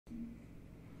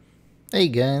Hey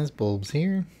guys, Bulbs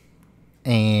here,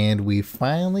 and we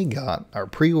finally got our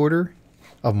pre-order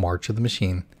of March of the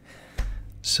Machine.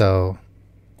 So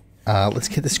let's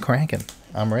get this cranking.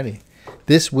 I'm ready.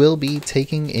 This will be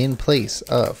taking in place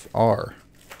of our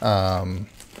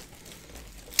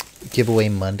giveaway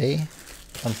Monday,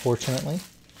 unfortunately.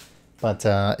 But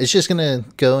it's just going to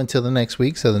go until the next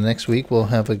week. So the next week we'll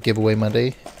have a giveaway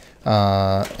Monday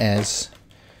as,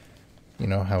 you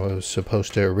know, how it was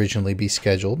supposed to originally be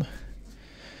scheduled.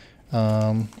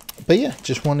 But yeah,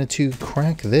 just wanted to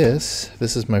crack this.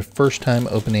 This is my first time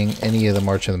opening any of the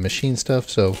March of the Machine stuff,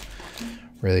 so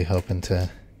really hoping to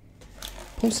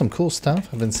pull some cool stuff.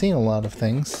 I've been seeing a lot of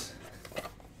things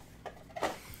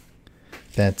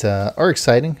that are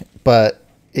exciting, but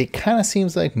it kind of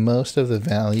seems like most of the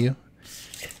value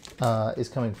is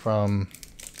coming from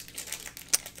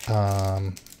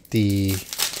the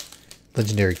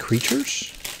legendary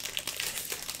creatures.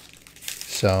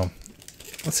 So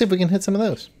let's see if we can hit some of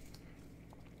those.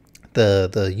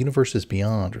 The universe is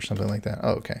beyond or something like that.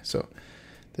 Oh, okay. So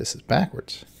this is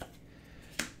backwards.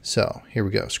 So here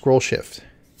we go. Scroll shift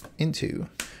into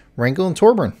Wrangle and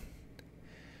Torburn.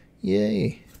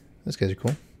 Yay. Those guys are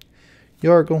cool.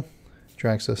 Yargle,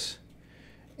 Draxus,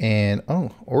 and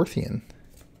oh, Orthian.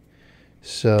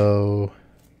 So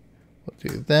we'll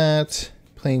do that.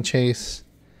 Plane Chase,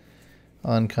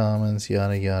 uncommons,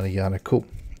 yada, yada, yada. Cool.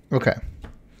 Okay.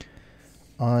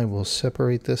 I will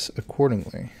separate this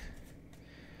accordingly.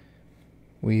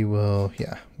 We will,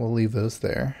 yeah, we'll leave those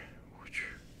there.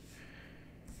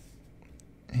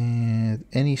 And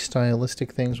any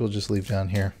stylistic things we'll just leave down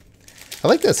here. I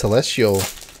like that celestial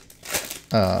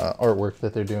artwork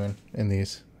that they're doing in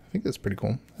these. I think that's pretty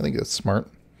cool. I think that's smart.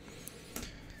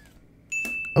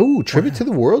 Oh, Tribute to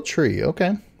the World Tree.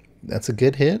 Okay. That's a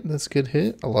good hit. That's a good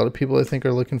hit. A lot of people, I think,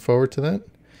 are looking forward to that.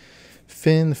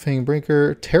 Finn, the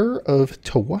Fangbreaker, Terror of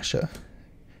Toyasha.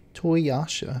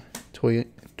 Toyasha.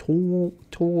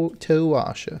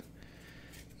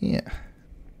 Yeah.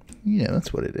 Yeah,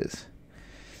 that's what it is.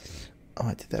 Oh,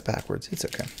 I did that backwards. It's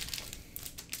okay.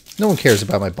 No one cares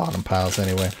about my bottom piles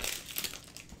anyway.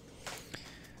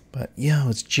 But, yo,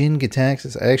 it's Jin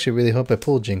Gitaxis. I actually really hope I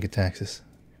pull Jin Gitaxis.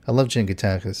 I love Jin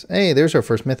Gitaxis. Hey, there's our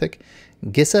first mythic.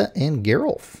 Gissa and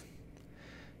Geralf.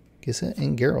 Gissa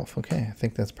and Geralf. Okay, I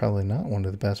think that's probably not one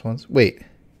of the best ones. Wait.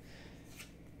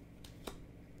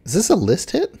 Is this a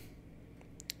list hit?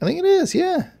 I think it is,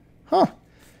 yeah. Huh.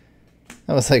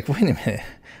 I was like, wait a minute.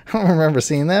 I don't remember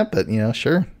seeing that, but, you know,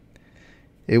 sure.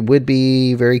 It would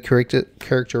be very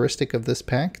characteristic of this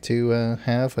pack to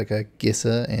have like a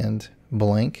Gissa and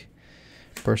blank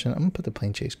person. I'm going to put the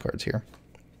Plane Chase cards here.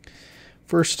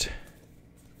 First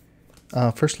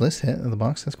list hit of the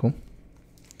box. That's cool.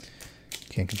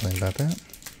 Can't complain about that.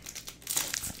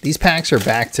 These packs are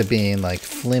back to being like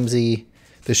flimsy.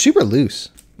 They're super loose.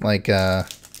 Like there's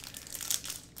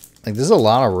a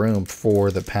lot of room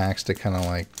for the packs to kind of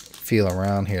like feel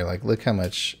around here. Like look how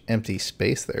much empty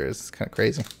space there is. It's kind of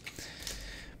crazy.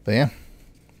 But yeah.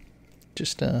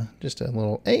 Just a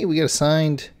little, hey, we got a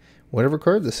signed whatever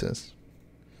card this is.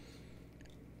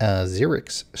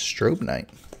 Xerix Strobe Knight.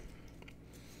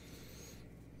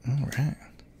 All right.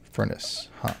 Furnace.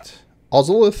 Hot.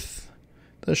 Ozolith.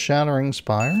 The Shattering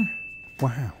Spire.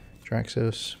 Wow.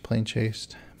 Draxos. Plane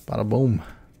Chased. Bada boom.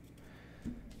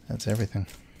 That's everything.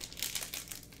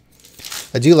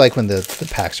 I do like when the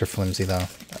packs are flimsy, though.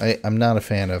 I'm not a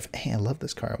fan of, hey, I love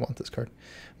this card. I want this card.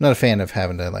 I'm not a fan of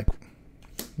having to, like,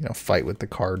 you know, fight with the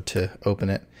card to open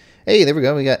it. Hey, there we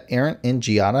go. We got Errant and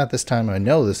Giada. This time I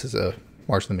know this is a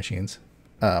March of the Machines.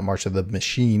 March of the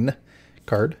Machine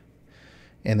card.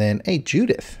 And then, hey,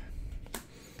 Judith.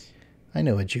 I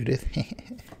know a Judith.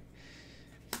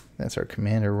 That's our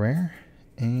Commander Rare.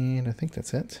 And I think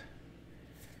that's it.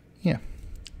 Yeah.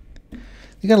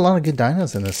 You got a lot of good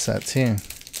dinos in this set, too.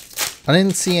 I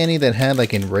didn't see any that had,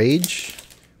 like, Enrage,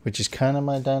 which is kind of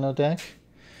my dino deck.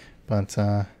 But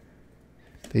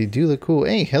they do look cool.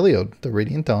 Hey, Heliod, the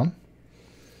Radiant Dawn.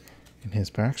 In his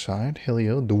backside,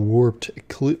 Heliod, the Warped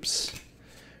Eclipse.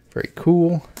 Very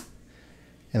cool.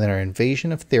 And then our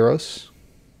Invasion of Theros.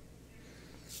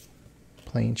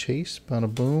 Plane Chase,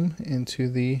 bada boom, into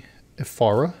the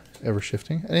Ifara, Ever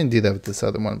Shifting. I didn't do that with this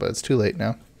other one, but it's too late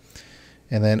now.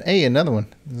 And then, hey, another one.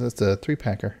 That's a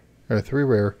 3-packer, or a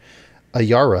 3-rare.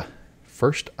 Ayara,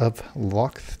 First of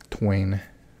Lochthwain.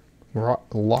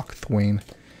 Lochthwain.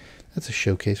 That's a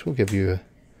showcase. We'll give you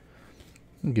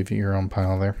your own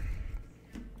pile there.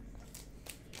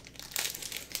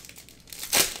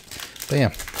 But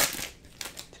yeah,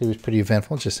 today was pretty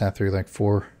eventful. Just sat through like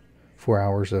four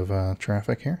hours of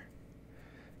traffic here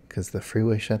because the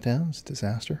freeway shut down. It's a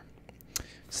disaster.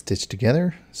 Stitched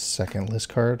Together, second list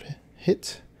card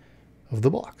hit of the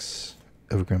box.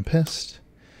 Overgrown Pest,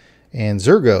 and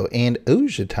Zergo, and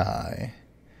Ojatai.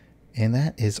 And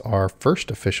that is our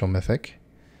first official mythic.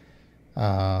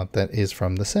 That is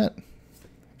from the set.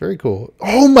 Very cool.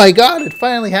 Oh my god, it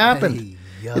finally happened.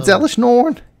 Hey, it's Elesh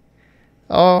Norn.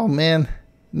 Oh man.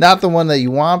 Not the one that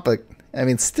you want, but I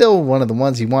mean still one of the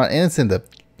ones you want. And it's in the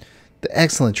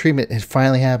excellent treatment. It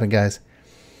finally happened, guys.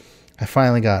 I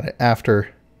finally got it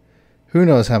after who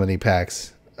knows how many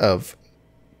packs of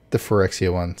the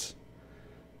Phyrexia ones.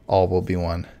 All will be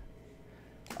one.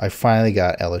 I finally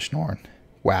got Elesh Norn.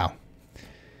 Wow.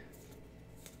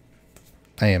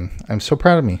 I'm so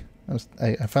proud of me.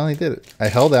 I finally did it. I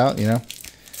held out, you know.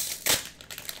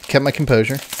 Kept my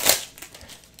composure.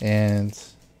 And,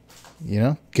 you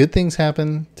know, good things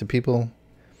happen to people who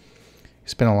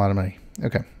spend a lot of money.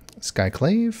 Okay.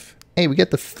 Skyclave. Hey, we got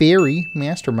the Fairy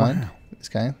Mastermind. Wow. This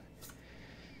guy.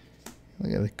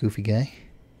 Look at the goofy guy.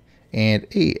 And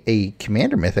a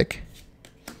Commander Mythic.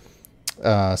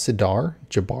 Sidar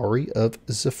Jabari of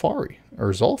Zafari. Or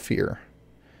Zolfir.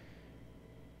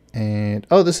 And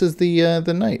oh, this is the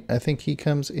knight. I think he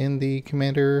comes in the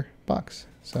commander box.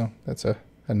 So that's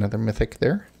another mythic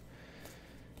there.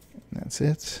 And that's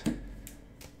it.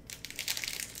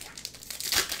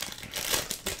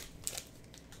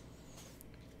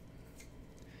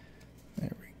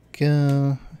 There we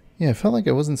go. Yeah, I felt like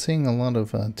I wasn't seeing a lot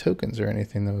of tokens or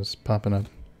anything that was popping up.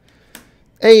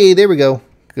 Hey, there we go.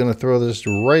 Gonna throw this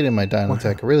right in my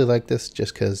Dynatech. I really like this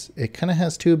just because it kind of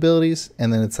has 2 abilities,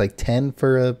 and then it's like 10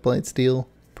 for a Blightsteel,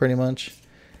 pretty much.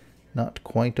 Not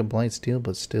quite a Blightsteel,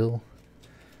 but still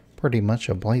pretty much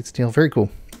a Blightsteel. Very cool.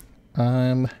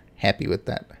 I'm happy with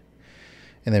that.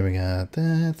 And then we got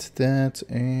that,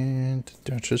 and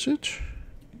that's it.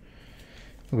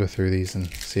 We'll go through these and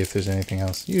see if there's anything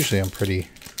else. Usually I'm pretty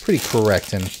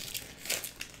correct in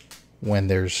when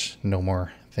there's no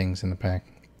more things in the pack.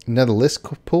 Another list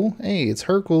pull. Hey, it's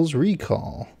Hercule's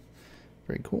Recall.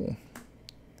 Very cool.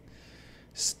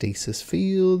 Stasis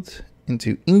Field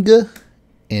into Inga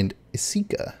and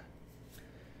Isika.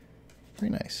 Very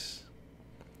nice.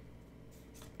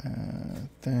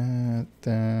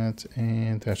 That,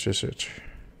 and that's just it.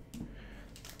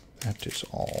 That is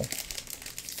all.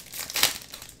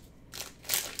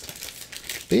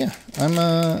 But yeah, I'm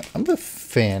a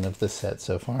fan of the set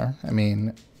so far. I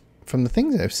mean, from the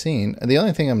things I've seen, the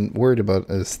only thing I'm worried about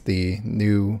is the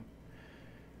new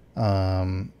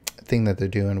thing that they're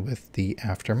doing with the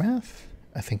Aftermath.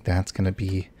 I think that's going to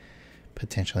be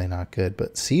potentially not good.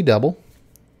 But C double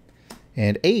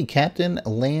and a Captain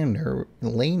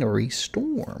Lanery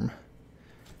Storm.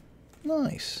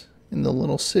 Nice. In the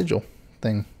little sigil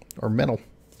thing or metal.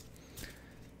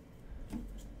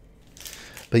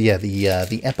 But yeah,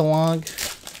 the epilogue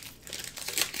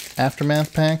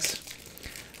Aftermath packs.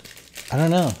 I don't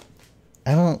know.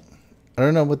 I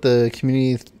don't know what the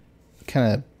community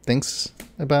kind of thinks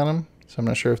about them. So I'm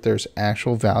not sure if there's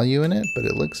actual value in it, but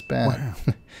it looks bad. Wow.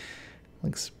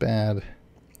 Looks bad.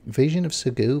 Invasion of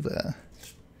Segovia.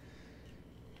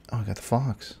 Oh, I got the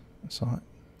Fox. I saw it.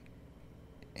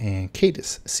 And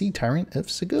Cadus, Sea Tyrant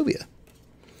of Segovia.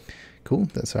 Cool.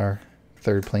 That's our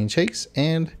third plane chase.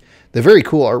 And the very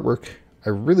cool artwork. I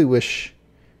really wish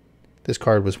this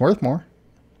card was worth more.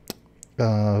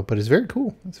 But it's very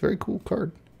cool. It's a very cool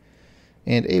card.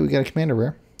 And hey, we got a commander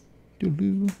rare.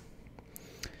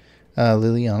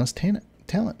 Liliana's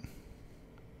Talent.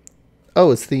 Oh,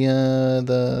 it's the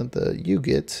you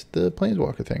get the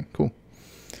Planeswalker thing. Cool.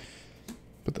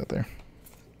 Put that there.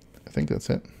 I think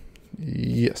that's it.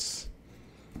 Yes.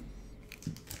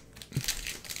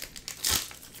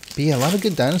 But yeah, a lot of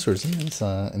good dinosaurs in this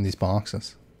in these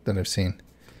boxes that I've seen.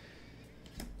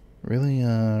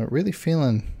 Really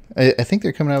feeling. I think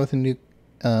they're coming out with a new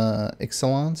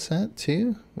Ixalan set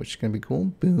too, which is gonna be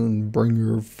cool.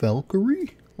 Boonbringer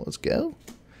Valkyrie. Let's go.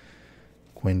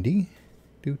 Quindy.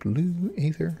 Doodaloo.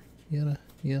 Aether.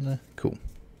 Yana. Cool.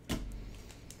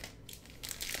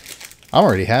 I'm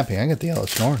already happy. I got the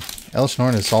Elesh Norn. Elesh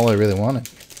Norn is all I really wanted.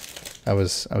 I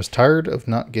was tired of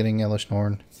not getting Elesh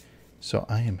Norn, so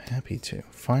I am happy to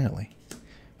finally,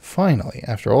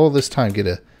 after all this time, get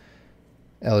a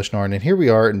Elesh Norn. And here we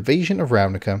are, Invasion of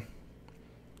Ravnica.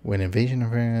 When Invasion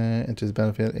of Ravnica enters the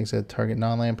battlefield, exile target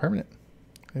non-land permanent.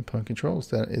 Opponent controls.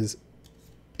 That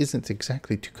isn't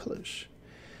exactly 2 colors.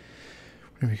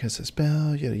 Whenever you cast a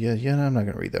spell, yada. I'm not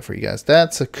going to read that for you guys.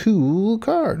 That's a cool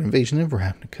card. Invasion of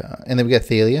Ravnica. And then we got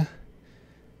Thalia.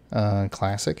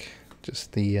 Classic.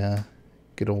 Just the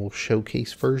good old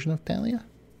showcase version of Thalia.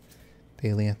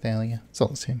 Thalia. It's all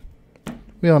the same.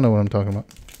 We all know what I'm talking about.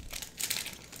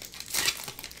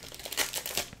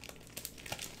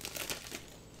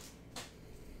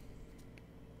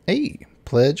 Hey,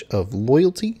 Pledge of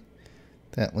Loyalty.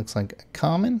 That looks like a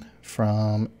common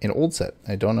from an old set.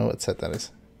 I don't know what set that is.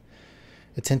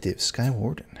 Attentive Sky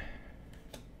Warden.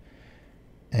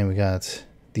 And we got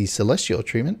the Celestial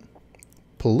treatment.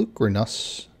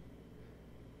 Pelukrinus.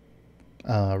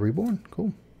 Reborn.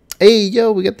 Cool. Hey,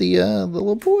 yo, we got the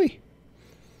little boy.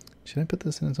 Should I put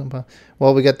this in its own pile?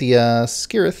 Well, we got the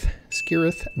Skirith,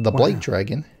 the Blight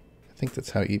Dragon. I think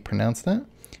that's how you pronounce that.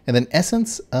 And then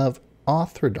Essence of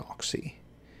Orthodoxy.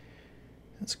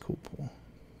 That's a cool pull.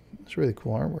 That's really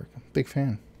cool artwork. Big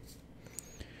fan.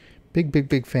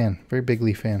 Big fan. Very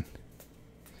bigly fan.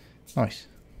 Nice.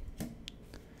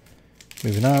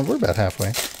 Moving on. We're about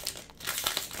halfway.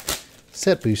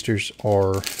 Set boosters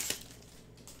are, in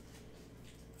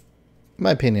my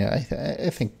opinion,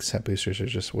 I think set boosters are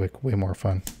just way more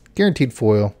fun. Guaranteed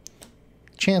foil.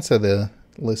 Chance of the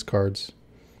list cards.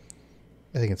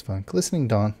 I think it's fun. Glistening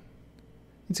Dawn.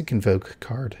 It's a Convoke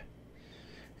card.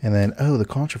 And then, oh, the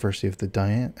controversy of the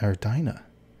Dinah.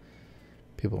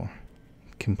 People are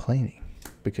complaining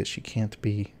because she can't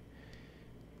be,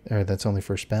 or that's only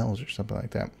for spells or something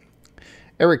like that.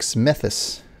 Eric's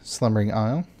Methus, Slumbering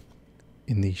Isle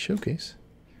in the showcase.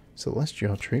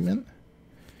 Celestial treatment.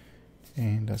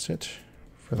 And that's it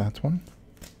for that one.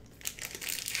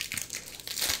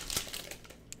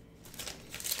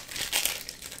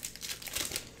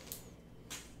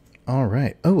 All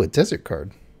right. Oh, a desert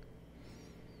card.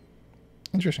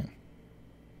 Interesting.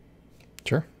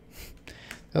 Sure.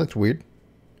 That looked weird.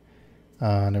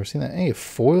 Never seen that. Hey, a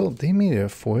foil. They made a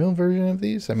foil version of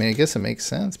these. I mean, I guess it makes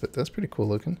sense, but that's pretty cool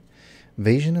looking.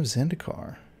 Invasion of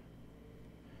Zendikar.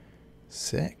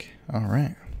 Sick. All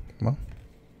right. Well,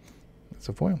 that's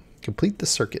a foil. Complete the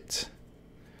circuit.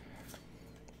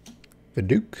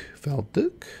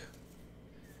 Velduk.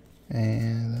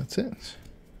 And that's it.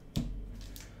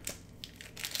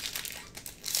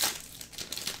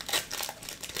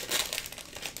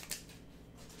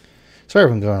 Sorry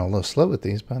if I'm going a little slow with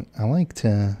these, but I like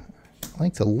to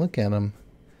look at them.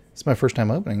 It's my first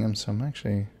time opening them, so I'm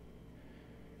actually,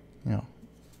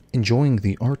 enjoying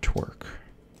the artwork.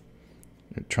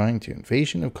 You're trying to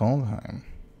Invasion of Kaldheim.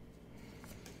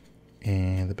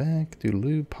 And the back,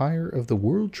 Doodaloo, Pyre of the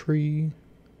World Tree.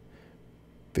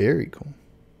 Very cool.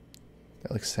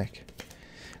 That looks sick.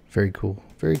 Very cool.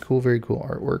 Very cool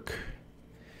artwork.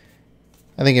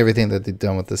 I think everything that they've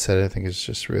done with this set, I think is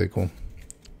just really cool.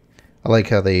 I like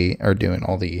how they are doing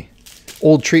all the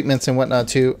old treatments and whatnot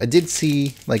too. I did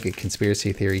see like a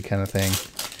conspiracy theory kind of thing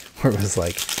where it was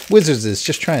like Wizards is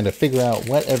just trying to figure out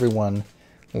what everyone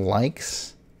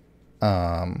likes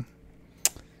in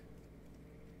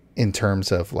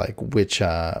terms of like which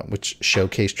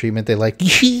showcase treatment they like.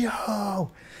 Yo,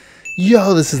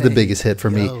 this is the biggest hit for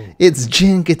me. It's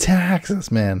Jin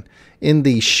Gitaxis, man, in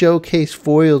the showcase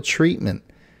foil treatment.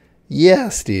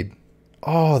 Yes, dude.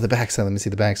 Oh, the backside. Let me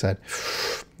see the backside.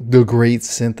 The Great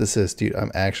Synthesis. Dude, I'm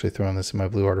actually throwing this in my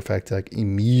blue artifact deck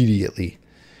immediately.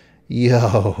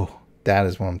 Yo, that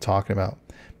is what I'm talking about.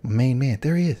 My main man.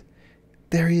 There he is.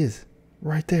 There he is.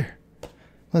 Right there.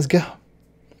 Let's go.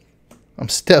 I'm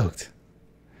stoked.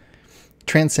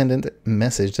 Transcendent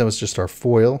Message. That was just our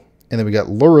foil. And then we got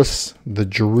Lurrus, the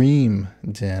Dream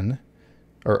Den.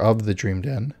 Or of the Dream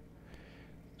Den.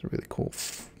 It's a really cool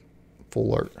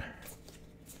full art.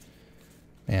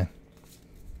 Man.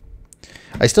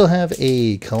 I still have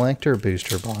a collector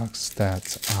booster box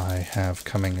that I have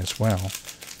coming as well.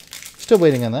 Still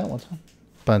waiting on that one.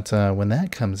 But when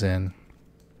that comes in,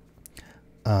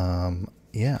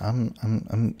 yeah,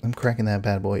 I'm cracking that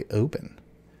bad boy open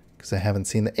because I haven't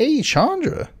seen the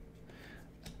Chandra.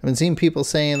 I've been seeing people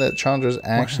saying that Chandra's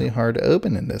actually hard to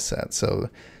open in this set. So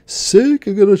sick,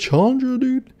 I got a Chandra,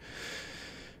 dude.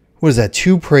 What is that?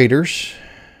 2 Praetors.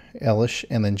 Elish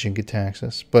and then Jin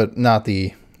Gitaxis, but not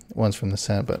the ones from the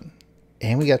set.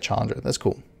 And we got Chandra. That's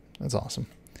cool. That's awesome.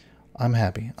 I'm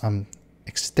happy. I'm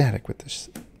ecstatic with this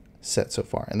set so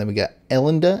far. And then we got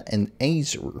Elinda and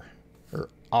Azur, or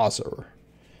Azur.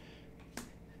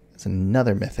 That's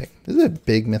another mythic. This is a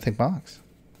big mythic box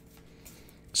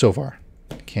so far.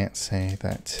 Can't say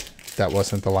that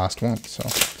wasn't the last one. So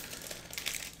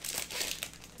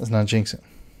let's not jinx it.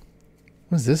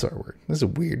 What is this artwork? This is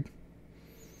weird.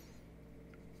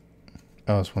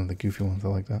 Oh, it's one of the goofy ones. I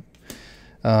like that.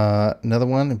 Another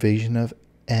one, Invasion of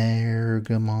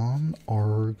Argamon.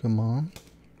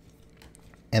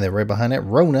 And then right behind it,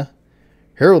 Rona,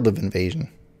 Herald of Invasion.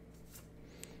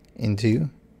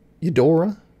 Into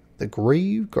Eudora, the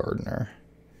Grave Gardener.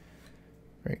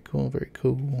 Very cool, very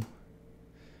cool.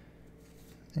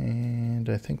 And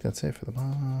I think that's it for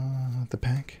the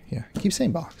pack. Yeah, keep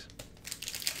saying box.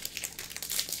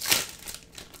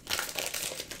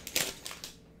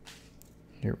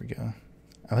 Here we go.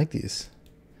 I like these.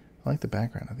 I like the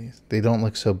background of these. They don't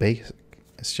look so basic.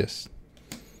 It's just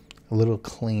a little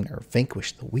cleaner.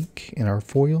 Vanquish the Weak in our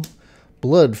foil.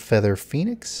 Blood Feather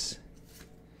Phoenix.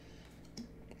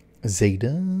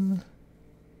 Zeta.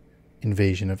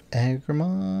 Invasion of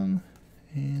Agramon.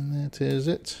 And that is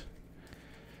it.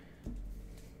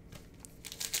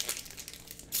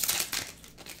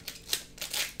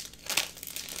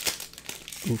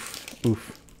 Oof,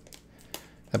 oof.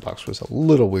 That box was a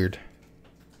little weird.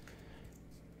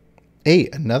 Hey,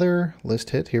 another list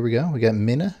hit. Here we go. We got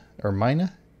Mina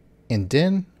and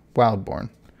Din Wildborn.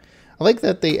 I like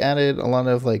that they added a lot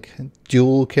of like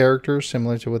dual characters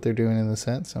similar to what they're doing in the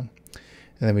set. So, and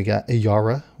then we got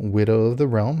Yara, Widow of the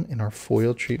Realm, in our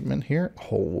foil treatment here.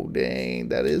 Oh dang,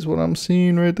 that is what I'm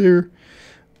seeing right there.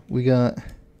 We got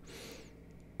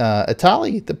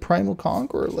Atali, the Primal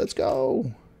Conqueror. Let's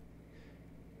go.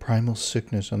 Primal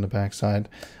Sickness on the backside.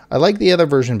 I like the other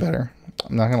version better.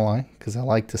 I'm not going to lie, because I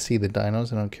like to see the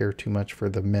dinos. I don't care too much for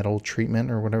the metal treatment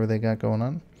or whatever they got going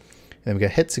on. And then we got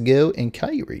Hetsugo and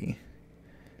Kairi,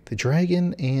 the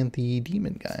dragon and the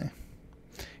demon guy.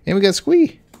 And we got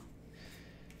Squee.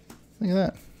 Look at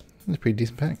that. That's a pretty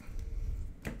decent pack.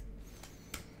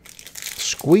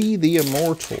 Squee the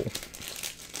Immortal.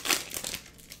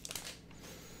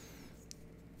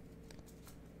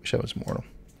 Wish I was immortal.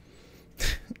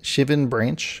 Shivan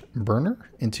Branch Burner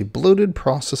into Bloated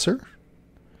Processor.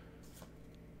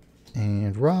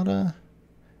 And Rada.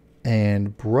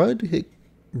 And Brudiclad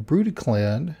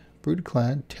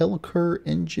Telcur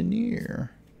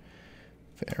Engineer.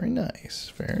 Very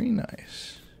nice. Very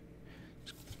nice.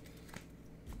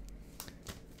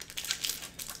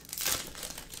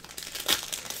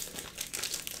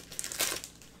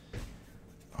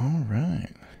 All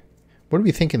right. What are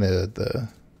we thinking the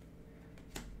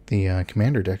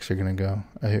commander decks are going to go?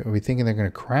 Are we thinking they're going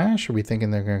to crash? Are we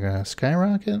thinking they're going to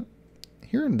skyrocket?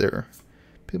 Here and there,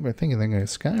 people are thinking they're going to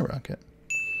skyrocket.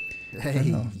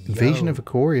 Hey, Invasion of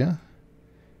Ikoria.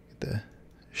 The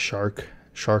shark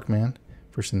man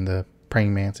versus the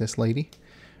praying mantis lady.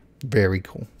 Very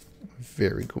cool.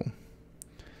 Very cool.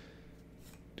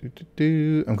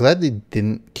 I'm glad they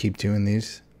didn't keep doing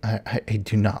these. I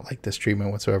do not like this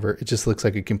treatment whatsoever. It just looks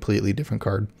like a completely different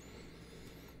card.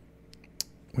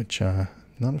 Which, not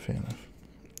a fan of.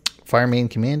 Fireman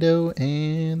Commando,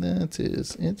 and that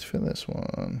is it for this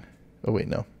one. Oh, wait,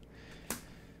 no.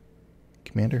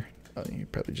 Commander? Oh, you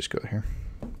probably just go here.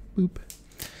 Boop.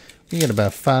 We got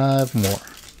about 5 more.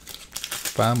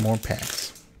 5 more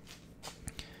packs.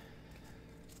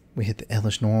 We hit the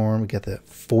Elish Norm. We got the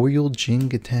foil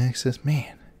Jin-Gitaxias.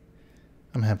 Man,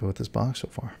 I'm happy with this box so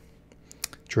far.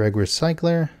 Drag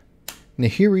Recycler.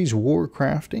 Nahiri's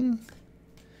Warcrafting.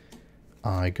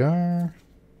 Igar.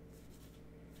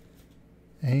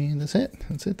 And that's it.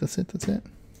 That's it. That's it. That's it.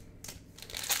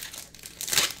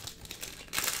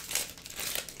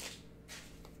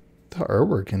 The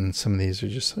artwork in some of these are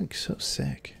just like so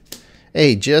sick.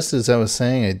 Hey, just as I was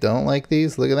saying I don't like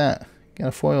these, look at that. Got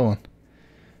a foil one.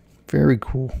 Very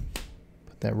cool.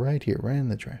 Put that right here, right in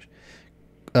the trash.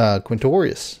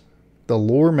 Quintorius, the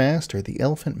Lore Master, the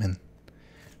Elephant Man.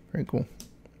 Very cool.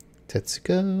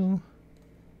 Tetsuko.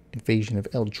 Invasion of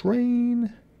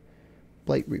Eldraine.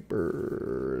 Blight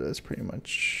Reaper. That's pretty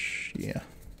much, yeah.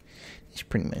 That's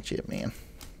pretty much it, man.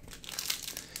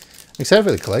 I'm excited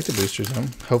for the collector boosters, though.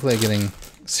 Hopefully I'm getting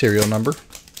serial number.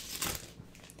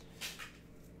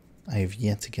 I have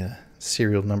yet to get a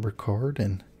serial number card,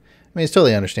 and I mean, it's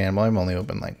totally understandable. I've only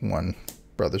opened like one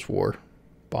Brothers War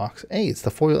box. Hey, it's the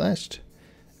foil etched.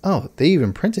 Oh, they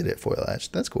even printed it foil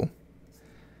etched. That's cool.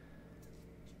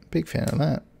 Big fan of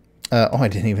that. Oh, I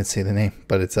didn't even say the name,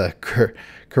 but it's a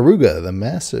Karuga, the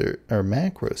Master or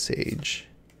Macro Sage.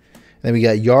 And then we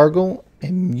got Yargle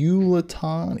and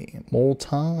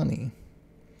Moltani.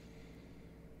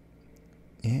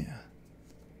 Yeah.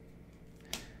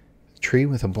 Tree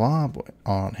with a blob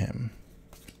on him.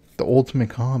 The ultimate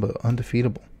combo,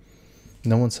 undefeatable.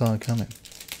 No one saw it coming.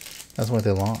 That's why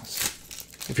they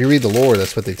lost. If you read the lore,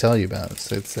 that's what they tell you about.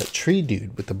 It's that tree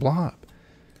dude with the blob.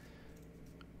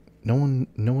 No one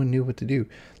knew what to do.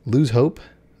 Lose hope.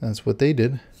 That's what they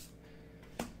did.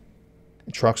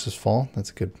 Troxus Fall. That's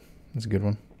a good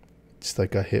one. Just like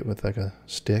got hit with like a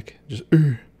stick. Just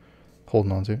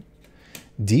holding on to it.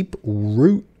 Deep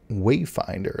Root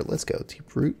Wayfinder. Let's go.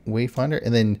 Deep Root Wayfinder.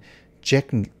 And then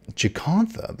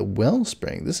Jacantha, the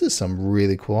Wellspring. This is some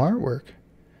really cool artwork.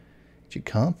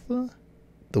 Jacantha,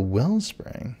 the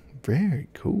Wellspring. Very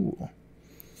cool.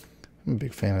 I'm a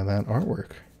big fan of that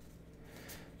artwork.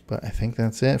 But I think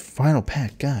that's it. Final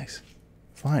pack, guys.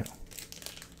 Final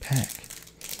pack.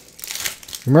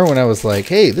 Remember when I was like,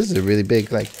 hey, this is a really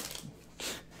big, like,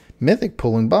 Mythic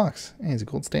pulling box. Hey, it's a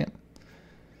gold stamp.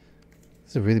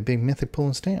 It's a really big Mythic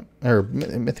pulling stamp. Or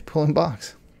Mythic pulling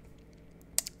box.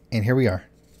 And here we are.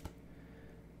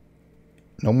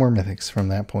 No more Mythics from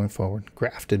that point forward.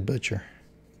 Grafted Butcher.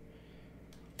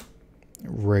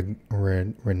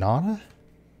 Renata?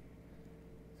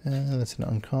 That's an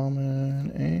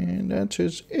uncommon. And that's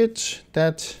just it.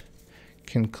 That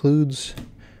concludes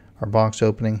our box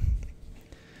opening.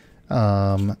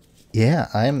 Yeah,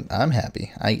 I'm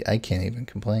happy. I can't even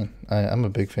complain. I'm a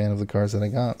big fan of the cards that I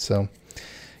got. So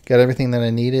got everything that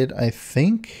I needed. I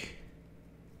think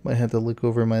might have to look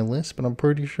over my list, but I'm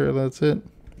pretty sure that's it.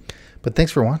 But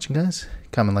thanks for watching, guys.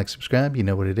 Comment, like, subscribe. You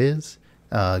know what it is.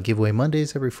 Giveaway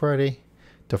Mondays every Friday.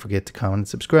 Don't forget to comment and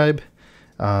subscribe.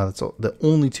 That's all, the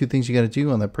only two things you got to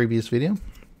do on that previous video.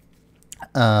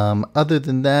 Other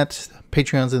than that,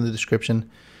 Patreon's in the description.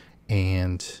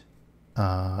 And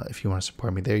if you want to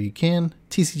support me there, you can.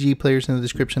 TCG players in the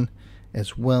description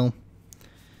as well.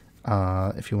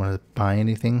 If you want to buy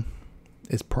anything,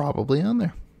 it's probably on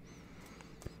there.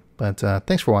 But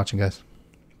thanks for watching, guys.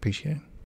 Appreciate it.